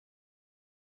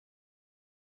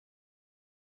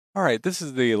All right, this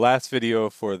is the last video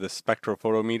for the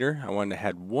spectrophotometer. I wanted to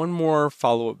add one more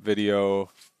follow-up video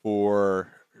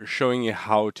for showing you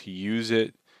how to use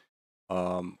it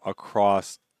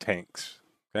across tanks.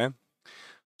 Okay,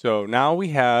 so now we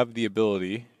have the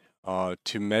ability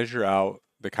to measure out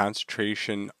the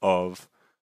concentration of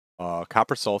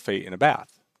copper sulphate in a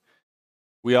bath.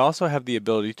 We also have the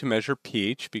ability to measure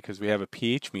pH because we have a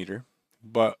pH meter,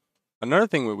 but another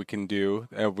thing that we can do,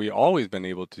 that we've always been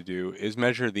able to do, is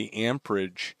measure the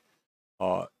amperage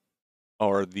uh,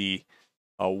 or the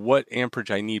what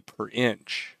amperage I need per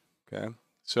inch. Okay,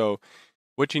 so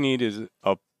what you need is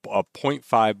a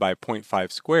 0.5 by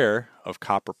 0.5 square of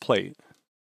copper plate,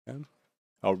 okay?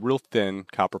 A real thin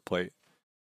copper plate,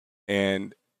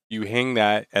 and you hang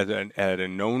that at a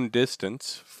known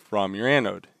distance from your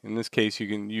anode. In this case, you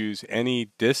can use any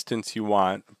distance you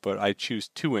want, but I choose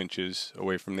 2 inches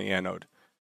away from the anode.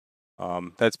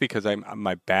 That's because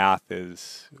my bath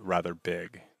is rather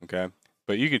big, okay?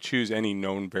 But you could choose any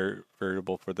known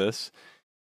variable for this.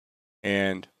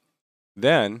 And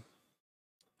then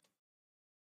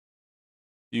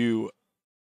you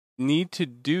need to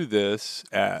do this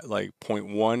at like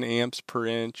 0.1 amps per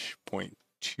inch,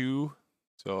 0.2.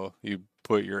 So you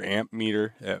put your amp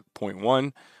meter at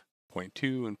 0.1,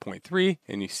 0.2, and 0.3,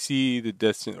 and you see the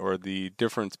distance or the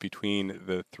difference between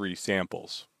the 3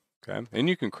 samples. Okay, and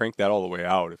you can crank that all the way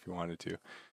out if you wanted to.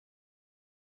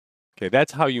 Okay,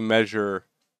 that's how you measure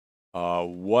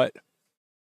what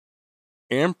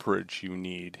amperage you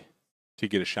need to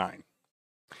get a shine.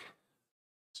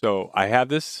 So I have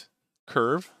this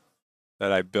curve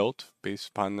that I built based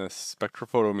upon the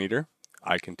spectrophotometer.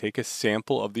 I can take a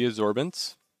sample of the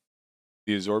absorbance.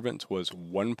 The absorbance was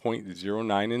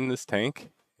 1.09 in this tank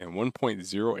and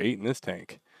 1.08 in this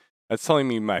tank. That's telling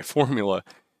me my formula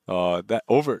that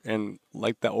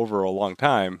over a long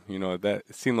time, you know, that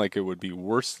it seemed like it would be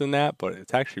worse than that, but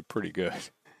it's actually pretty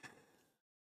good.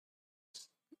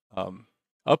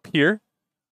 Up here,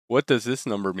 what does this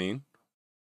number mean?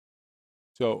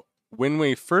 So when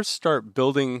we first start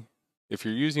building, if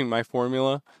you're using my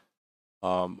formula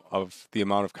of the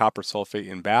amount of copper sulphate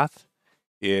in bath,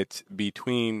 it's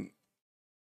between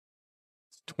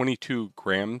 22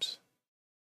 grams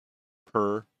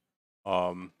per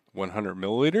 100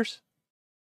 milliliters.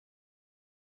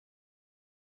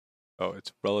 So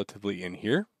it's relatively in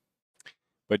here.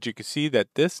 But you can see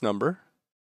that this number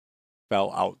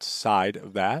fell outside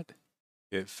of that.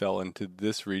 It fell into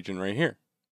this region right here.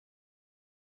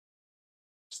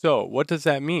 So what does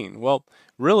that mean? Well,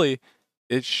 really,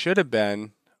 it should have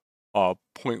been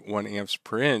 0.1 amps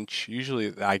per inch.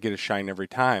 Usually I get a shine every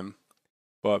time.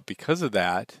 But because of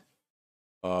that,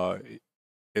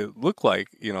 it looked like,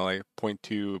 you know, like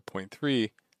 0.2,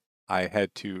 0.3, I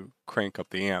had to crank up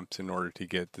the amps in order to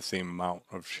get the same amount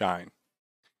of shine.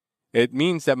 It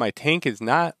means that my tank is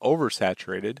not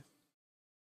oversaturated,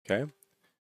 okay?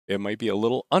 It might be a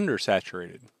little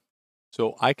undersaturated.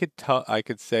 So I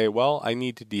could say, well, I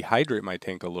need to dehydrate my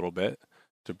tank a little bit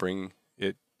to bring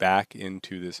it back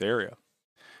into this area.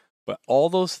 But all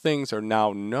those things are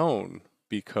now known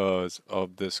because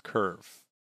of this curve.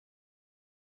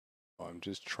 I'm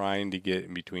just trying to get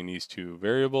in between these two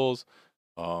variables.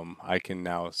 I can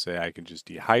now say I can just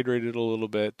dehydrate it a little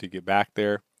bit to get back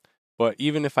there. But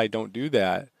even if I don't do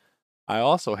that, I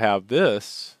also have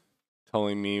this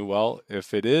telling me, well,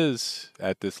 if it is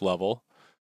at this level,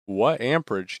 what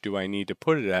amperage do I need to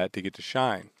put it at to get to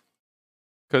shine?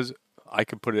 Because I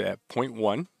could put it at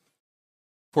 0.1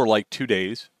 for like 2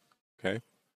 days, okay?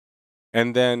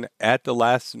 And then at the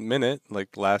last minute,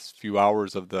 like the last few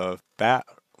hours of the bat,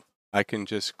 I can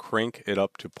just crank it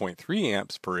up to 0.3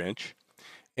 amps per inch,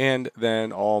 and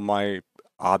then all my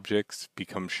objects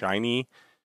become shiny,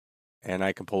 and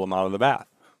I can pull them out of the bath.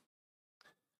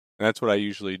 And that's what I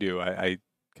usually do. I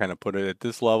kind of put it at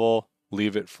this level,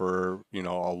 leave it for, you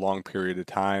know, a long period of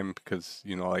time because,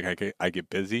 you know, like I get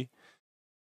busy,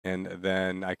 and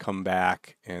then I come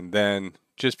back, and then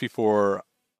just before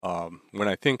when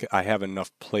I think I have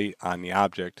enough plate on the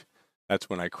object, that's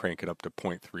when I crank it up to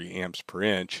 0.3 amps per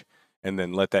inch, and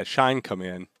then let that shine come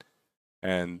in,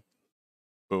 and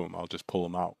boom, I'll just pull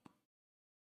them out.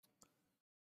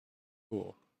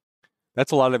 Cool.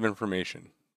 That's a lot of information,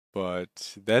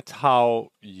 but that's how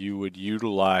you would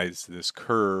utilize this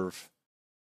curve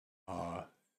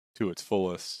to its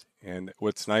fullest. And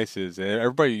what's nice is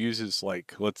everybody uses,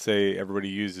 like, let's say everybody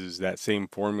uses that same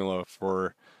formula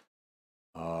for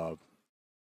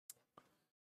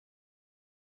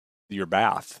your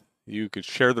bath. You could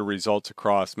share the results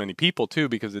across many people too,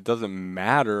 because it doesn't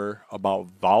matter about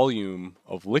volume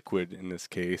of liquid in this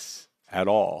case at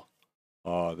all.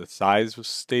 The size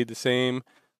stayed the same.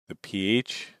 the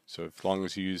pH. So as long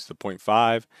as you use the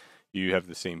 0.5, you have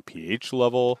the same pH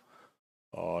level.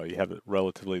 You have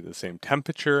relatively the same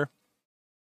temperature.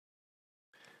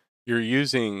 You're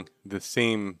using the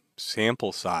same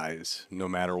sample size no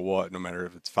matter what, no matter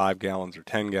if it's 5 gallons or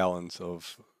 10 gallons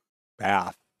of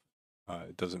bath.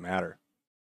 It doesn't matter.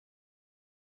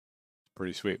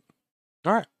 Pretty sweet.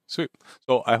 All right, sweet.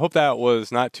 So I hope that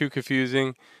was not too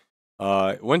confusing.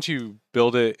 Once you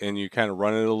build it and you kind of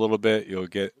run it a little bit, you'll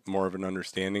get more of an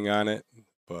understanding on it.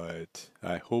 But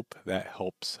I hope that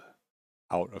helps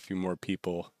out a few more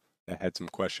people that had some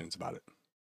questions about it.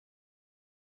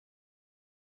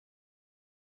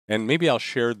 And maybe I'll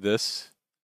share this.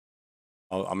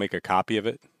 I'll make a copy of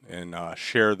it and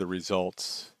share the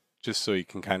results just so you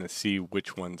can kind of see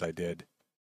which ones I did.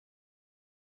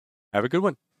 Have a good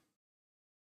one.